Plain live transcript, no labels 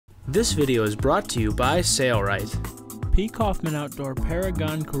This video is brought to you by Sailrite. Kaufmann Outdoor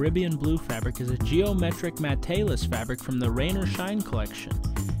Paragon Caribbean Blue fabric is a geometric matelassé fabric from the Rain or Shine collection.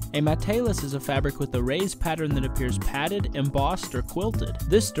 A matelassé is a fabric with a raised pattern that appears padded, embossed, or quilted.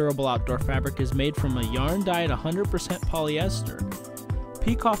 This durable outdoor fabric is made from a yarn dyed 100% polyester.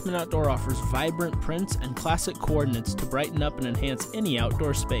 Kaufmann Outdoor offers vibrant prints and classic coordinates to brighten up and enhance any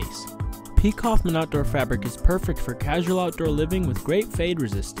outdoor space. Kaufmann Outdoor Fabric is perfect for casual outdoor living with great fade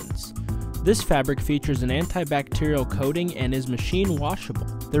resistance. This fabric features an anti-bacterial coating and is machine washable.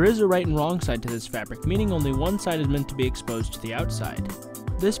 There is a right and wrong side to this fabric, meaning only one side is meant to be exposed to the outside.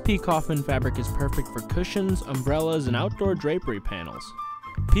 This Kaufmann fabric is perfect for cushions, umbrellas, and outdoor drapery panels.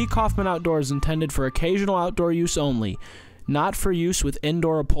 Kaufmann Outdoor is intended for occasional outdoor use only, not for use with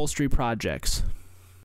indoor upholstery projects.